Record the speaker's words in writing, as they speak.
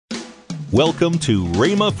Welcome to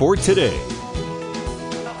Rhema for Today.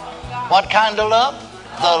 What kind of love?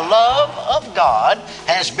 The love of God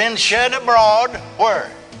has been shed abroad where?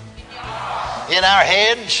 In our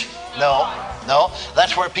heads? No.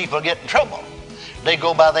 That's where people get in trouble. They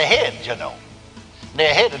go by their heads, you know.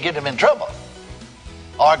 Their head will get them in trouble.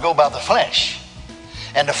 Or go by the flesh.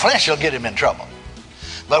 And the flesh will get them in trouble.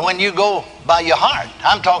 But when you go by your heart,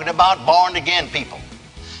 I'm talking about born again people.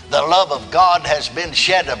 The love of God has been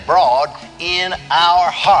shed abroad in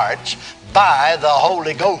our hearts by the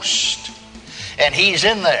Holy Ghost. And He's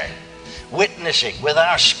in there witnessing with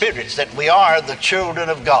our spirits that we are the children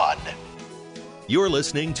of God. You're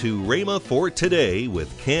listening to Rhema for Today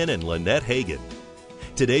with Ken and Lynette Hagin.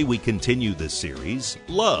 Today we continue the series,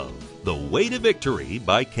 Love, the Way to Victory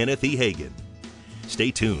by Kenneth E. Hagin.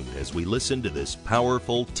 Stay tuned as we listen to this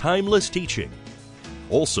powerful, timeless teaching.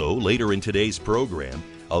 Also, later in today's program,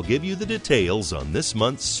 I'll give you the details on this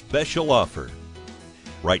month's special offer.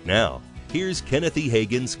 Right now, here's Kenneth E.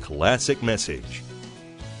 Hagin's classic message.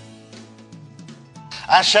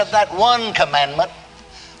 I said that one commandment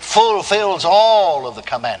fulfills all of the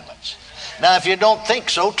commandments. Now, if you don't think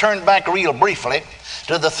so, turn back real briefly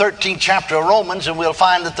to the 13th chapter of Romans, and we'll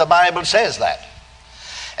find that the Bible says that.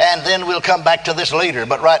 And then we'll come back to this later,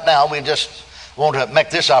 but right now we just want to make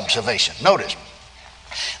this observation. Notice,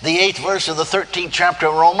 the 8th verse of the 13th chapter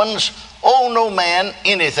of Romans, owe no man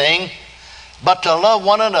anything but to love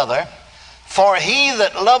one another, for he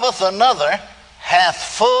that loveth another hath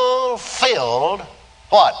fulfilled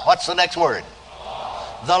what? What's the next word?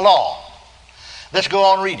 The law. Let's go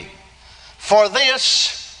on reading. For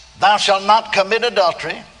this, thou shalt not commit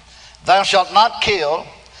adultery, thou shalt not kill,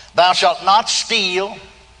 thou shalt not steal.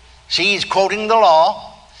 See, he's quoting the law.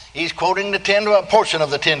 He's quoting the portion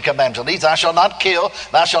of the 10 commandments. Thou shalt not kill,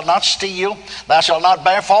 thou shalt not steal, thou shalt not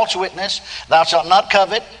bear false witness, thou shalt not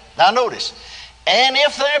covet. Now notice, and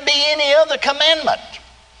if there be any other commandment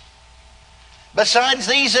besides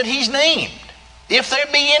these that he's named, if there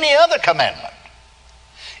be any other commandment,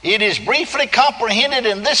 it is briefly comprehended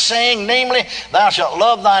in this saying, namely, thou shalt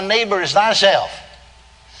love thy neighbor as thyself.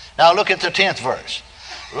 Now look at the 10th verse.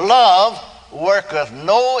 Love worketh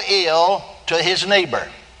no ill to his neighbor.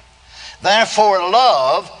 Therefore,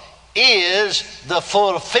 love is the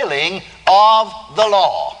fulfilling of the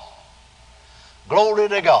law. Glory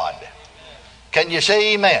to God. Can you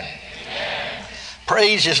say amen? Amen.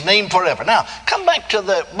 Praise His name forever. Now, come back to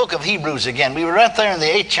the book of Hebrews again. We were right there in the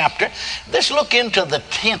 8th chapter. Let's look into the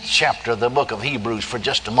 10th chapter of the book of Hebrews for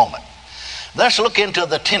just a moment. Let's look into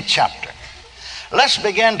the 10th chapter. Let's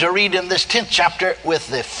begin to read in this 10th chapter with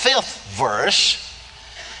the 5th verse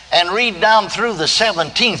and read down through the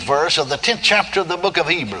 17th verse of the 10th chapter of the book of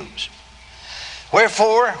Hebrews.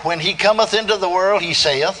 Wherefore, when he cometh into the world, he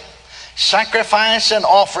saith, sacrifice and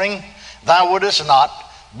offering thou wouldest not,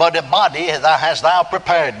 but a body hast thou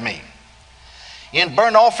prepared me. In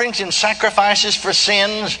burnt offerings and sacrifices for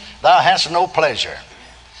sins thou hast no pleasure.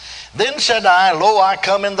 Then said I, lo, I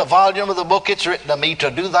come in the volume of the book, it's written of me,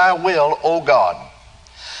 to do thy will, O God.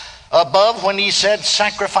 Above, when he said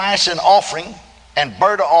sacrifice and offering, and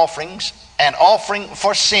burnt offerings, and offering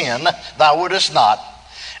for sin thou wouldest not,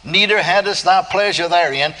 neither hadst thou pleasure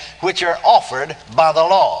therein, which are offered by the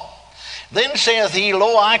law. Then saith he,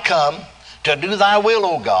 lo, I come to do thy will,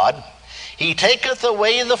 O God. He taketh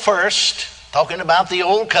away the first, talking about the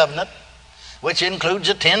old covenant, which includes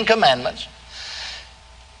the 10 commandments.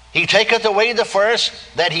 He taketh away the first,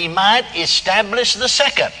 that he might establish the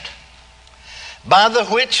second, by the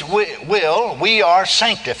which will we are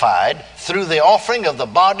sanctified through the offering of the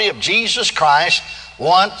body of Jesus Christ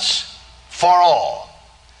once for all.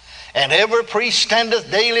 And every priest standeth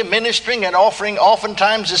daily ministering and offering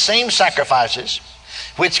oftentimes the same sacrifices,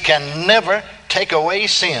 which can never take away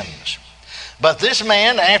sins. But this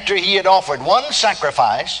man, after he had offered one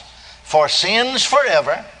sacrifice for sins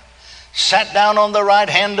forever, sat down on the right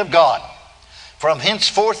hand of God, from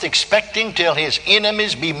henceforth expecting till his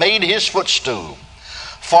enemies be made his footstool.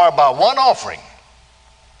 For by one offering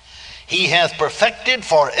he hath perfected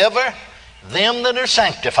forever them that are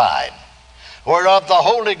sanctified, whereof the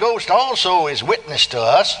Holy Ghost also is witness to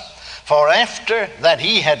us. For after that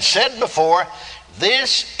he had said before,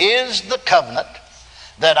 this is the covenant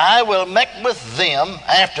that I will make with them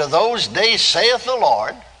after those days, saith the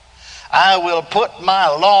Lord. I will put my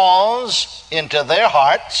laws into their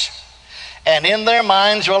hearts, and in their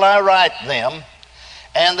minds will I write them,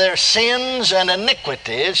 and their sins and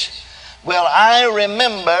iniquities will I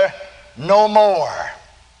remember no more.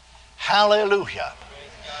 Hallelujah.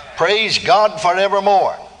 Praise God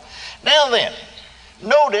forevermore. Now then,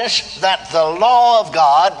 Notice that the law of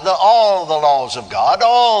God, all the laws of God,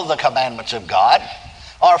 all the commandments of God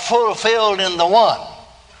are fulfilled in the one.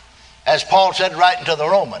 As Paul said writing to the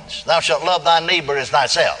Romans, thou shalt love thy neighbor as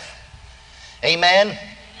thyself. Amen?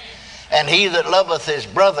 And he that loveth his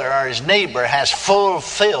brother or his neighbor has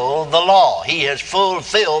fulfilled the law. He has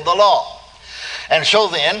fulfilled the law. And so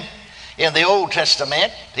then, in the Old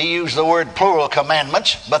Testament, he used the word plural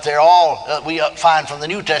commandments, but they're all, we find from the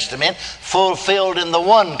New Testament, fulfilled in the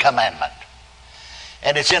one commandment.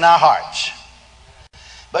 And it's in our hearts.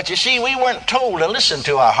 But you see, we weren't told to listen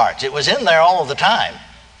to our hearts. It was in there all the time.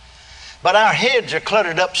 But our heads are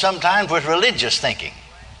cluttered up sometimes with religious thinking.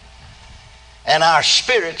 And our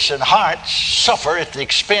spirits and hearts suffer at the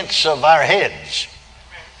expense of our heads.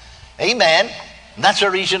 Amen. And that's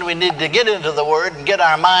the reason we need to get into the Word and get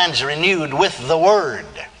our minds renewed with the Word.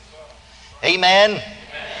 Amen.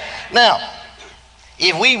 Now,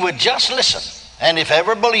 if we would just listen, and if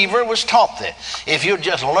every believer was taught that, if you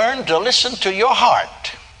just learn to listen to your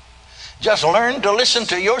heart, just learn to listen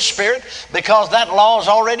to your spirit, because that law is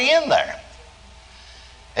already in there.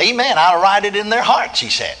 Amen. I'll write it in their hearts, he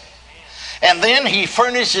said. And then he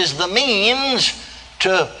furnishes the means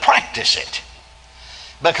to practice it.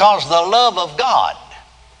 Because the love of God,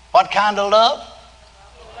 what kind of love?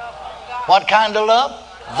 What kind of love?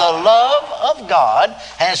 The love of God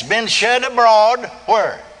has been shed abroad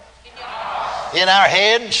where? In our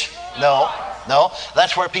heads? No,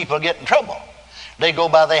 that's where people get in trouble. They go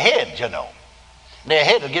by their head, you know. Their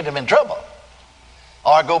head will get them in trouble.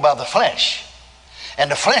 Or go by the flesh.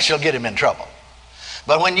 And the flesh will get them in trouble.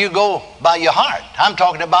 But when you go by your heart, I'm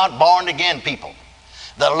talking about born again people.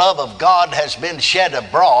 The love of God has been shed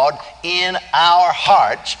abroad in our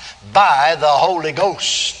hearts by the Holy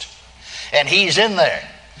Ghost. And he's in there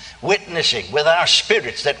witnessing with our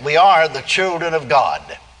spirits that we are the children of God.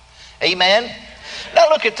 Amen? Now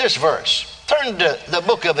look at this verse. Turn to the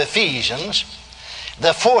book of Ephesians,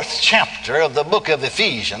 the 4th chapter of the book of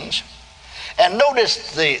Ephesians, and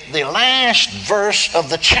notice the last verse of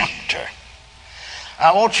the chapter.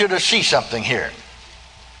 I want you to see something here.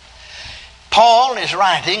 Paul is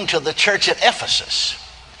writing to the church at Ephesus.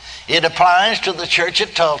 It applies to the church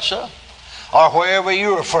at Tulsa or wherever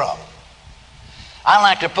you're from. I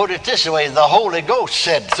like to put it this way. The Holy Ghost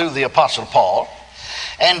said through the Apostle Paul,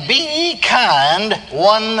 and be ye kind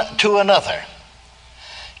one to another,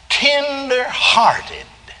 tender-hearted,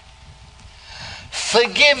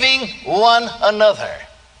 forgiving one another,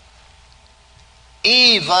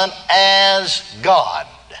 even as God.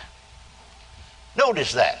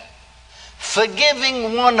 Notice that.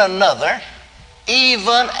 Forgiving one another,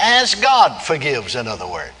 even as God forgives, in other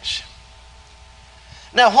words.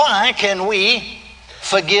 Now, why can we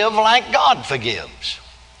forgive like God forgives?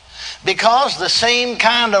 Because the same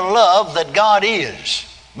kind of love that God is.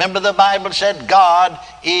 Remember the Bible said God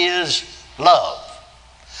is love.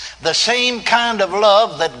 The same kind of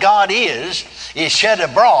love that God is shed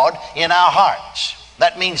abroad in our hearts.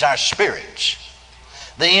 That means our spirits,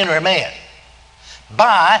 the inner man,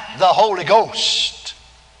 by the Holy Ghost.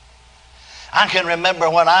 I can remember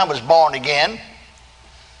when I was born again,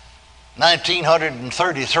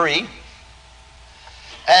 1933,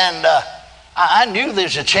 and I knew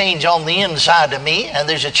there's a change on the inside of me, and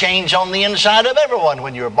there's a change on the inside of everyone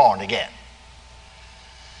when you're born again.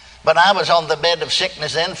 But I was on the bed of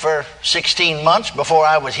sickness then for 16 months before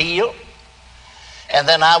I was healed. And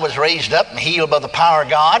then I was raised up and healed by the power of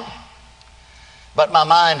God. But my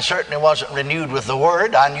mind certainly wasn't renewed with the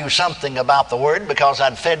Word. I knew something about the Word because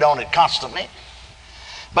I'd fed on it constantly.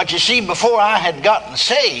 But you see, before I had gotten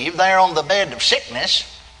saved there on the bed of sickness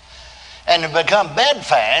and had become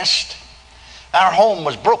bedfast, our home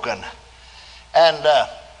was broken. And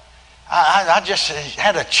I just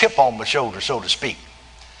had a chip on my shoulder, so to speak.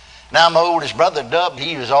 Now my oldest brother, Dub,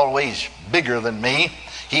 he was always bigger than me.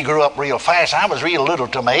 He grew up real fast. I was real little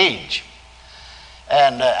to my age.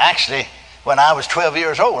 And actually, when I was 12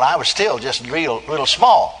 years old, I was still just real little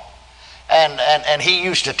small. And he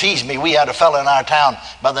used to tease me. We had a fellow in our town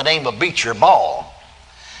by the name of Beecher Ball.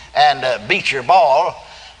 And Beecher Ball,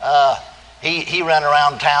 he ran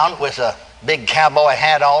around town with a big cowboy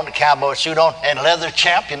hat on, a cowboy suit on, and leather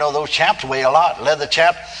chap. You know, those chaps weigh a lot. Leather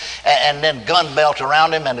chap. And then gun belt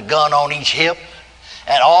around him and a gun on each hip.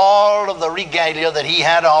 And all of the regalia that he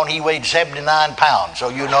had on, he weighed 79 pounds. So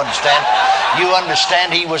you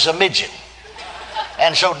understand he was a midget.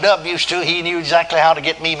 And so Dub he knew exactly how to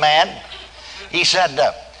get me mad. He said,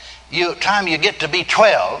 time you get to be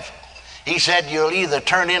 12, he said, you'll either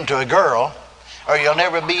turn into a girl or you'll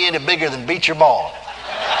never be any bigger than Beecher Ball.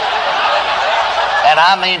 And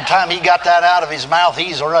I mean, time he got that out of his mouth,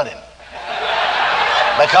 he's running.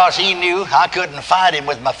 Because he knew I couldn't fight him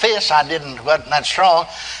with my fists. Wasn't that strong,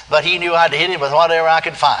 but he knew I'd hit him with whatever I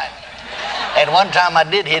could find. And one time I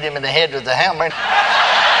did hit him in the head with the hammer.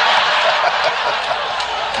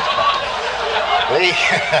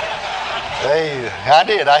 I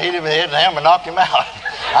did. I hit him in the head with the hammer and knocked him out.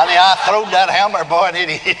 I mean, I throwed that hammer, boy, and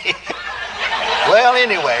hit him. Well,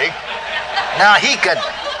 anyway, now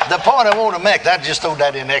the point I want to make, I just throw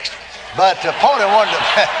that in extra. But the point I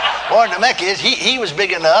wanted to make is he was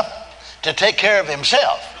big enough to take care of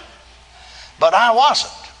himself. But I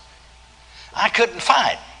wasn't. I couldn't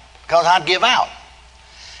fight because I'd give out.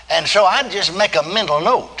 And so I'd just make a mental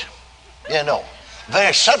note,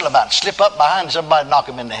 very subtle about it, slip up behind somebody and knock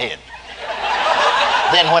him in the head.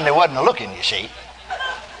 Then when they wasn't looking, you see.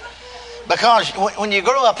 Because when you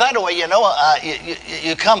grow up that way,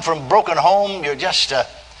 you come from a broken home, you're just, and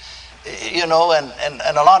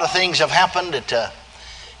a lot of things have happened that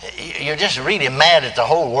you're just really mad at the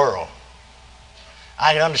whole world.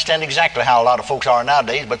 I understand exactly how a lot of folks are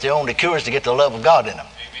nowadays, but the only cure is to get the love of God in them.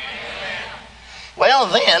 Amen. Well,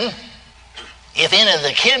 then, if any of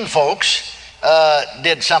the kin folks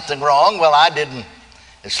did something wrong, well, I didn't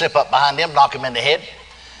slip up behind them, knock them in the head,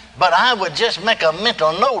 but I would just make a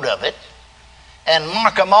mental note of it and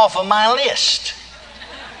mark them off of my list.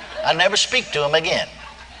 I'd never speak to them again.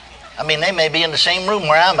 I mean, they may be in the same room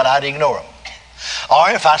where I am, but I'd ignore them. Or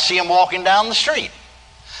if I see them walking down the street,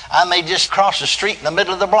 I may just cross the street in the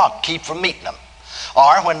middle of the block, keep from meeting them.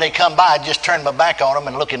 Or when they come by, I just turn my back on them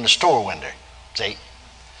and look in the store window. See?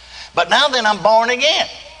 But now then, I'm born again.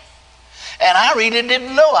 And I really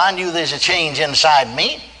didn't know. I knew there's a change inside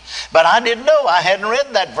me, but I didn't know. I hadn't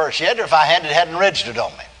read that verse yet, or if I had, it hadn't registered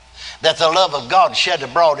on me. That the love of God shed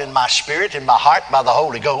abroad in my spirit, in my heart, by the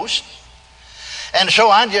Holy Ghost. And so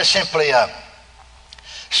I just simply,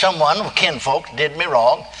 kinfolk did me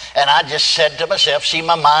wrong, and I just said to myself, see,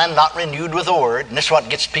 my mind not renewed with the word, and this is what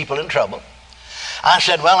gets people in trouble. I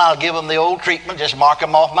said, well, I'll give them the old treatment, just mark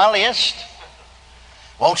them off my list.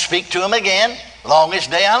 Won't speak to them again, longest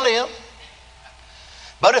day I live.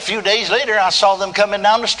 But a few days later, I saw them coming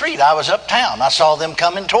down the street. I was uptown. I saw them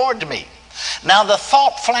coming toward me. Now, the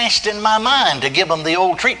thought flashed in my mind to give them the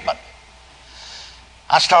old treatment.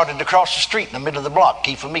 I started to cross the street in the middle of the block,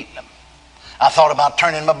 keep from meeting them. I thought about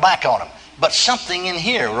turning my back on them, but something in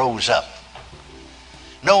here rose up.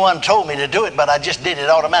 No one told me to do it, but I just did it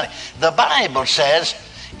automatically. The Bible says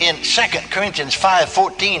in 2 Corinthians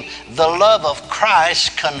 5:14, the love of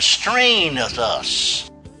Christ constraineth us.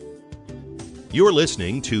 You're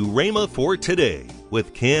listening to Rhema for Today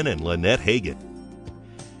with Ken and Lynette Hagin.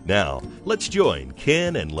 Now, let's join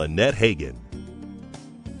Ken and Lynette Hagin.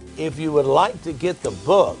 If you would like to get the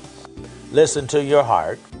book, Listen to Your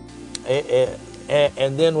Heart,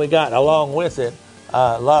 and then we got along with it,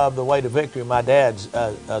 Love, the Way to Victory, my dad's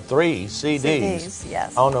 3 CDs.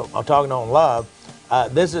 Yes. I'm talking on Love.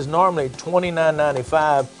 This is normally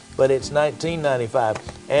 $29.95, but it's $19.95.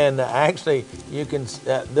 And actually, you can.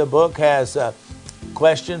 The book has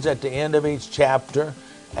questions at the end of each chapter,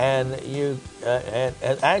 and and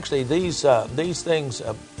actually these things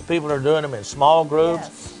people are doing them in small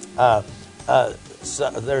groups. Yes.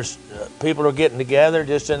 So there's people are getting together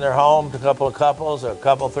just in their home, a couple of couples, or a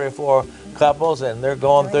couple, 3 or 4 couples, and they're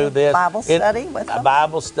going through this Bible study with them.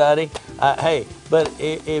 Bible study. Hey, but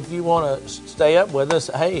if you want to stay up with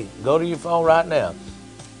us, hey, go to your phone right now,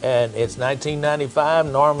 and it's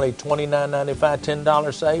 $19.95. Normally $29.95,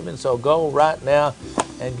 $10 savings. So go right now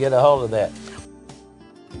and get a hold of that.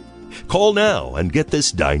 Call now and get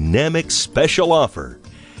this dynamic special offer.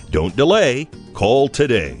 Don't delay. Call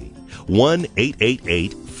today.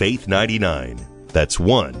 1-888-FAITH-99. That's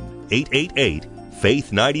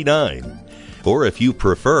 1-888-FAITH-99. Or if you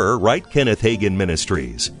prefer, write Kenneth Hagin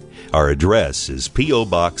Ministries. Our address is P.O.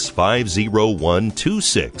 Box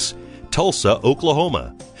 50126, Tulsa,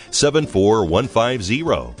 Oklahoma,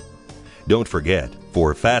 74150. Don't forget,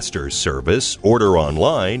 for faster service, order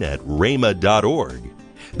online at rhema.org.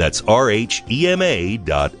 That's RHEMA.org.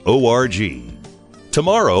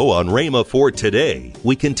 Tomorrow on Rhema for Today,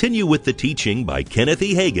 we continue with the teaching by Kenneth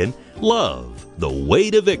E. Hagin, Love, the Way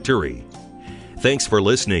to Victory. Thanks for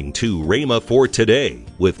listening to Rhema for Today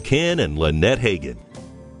with Ken and Lynette Hagin.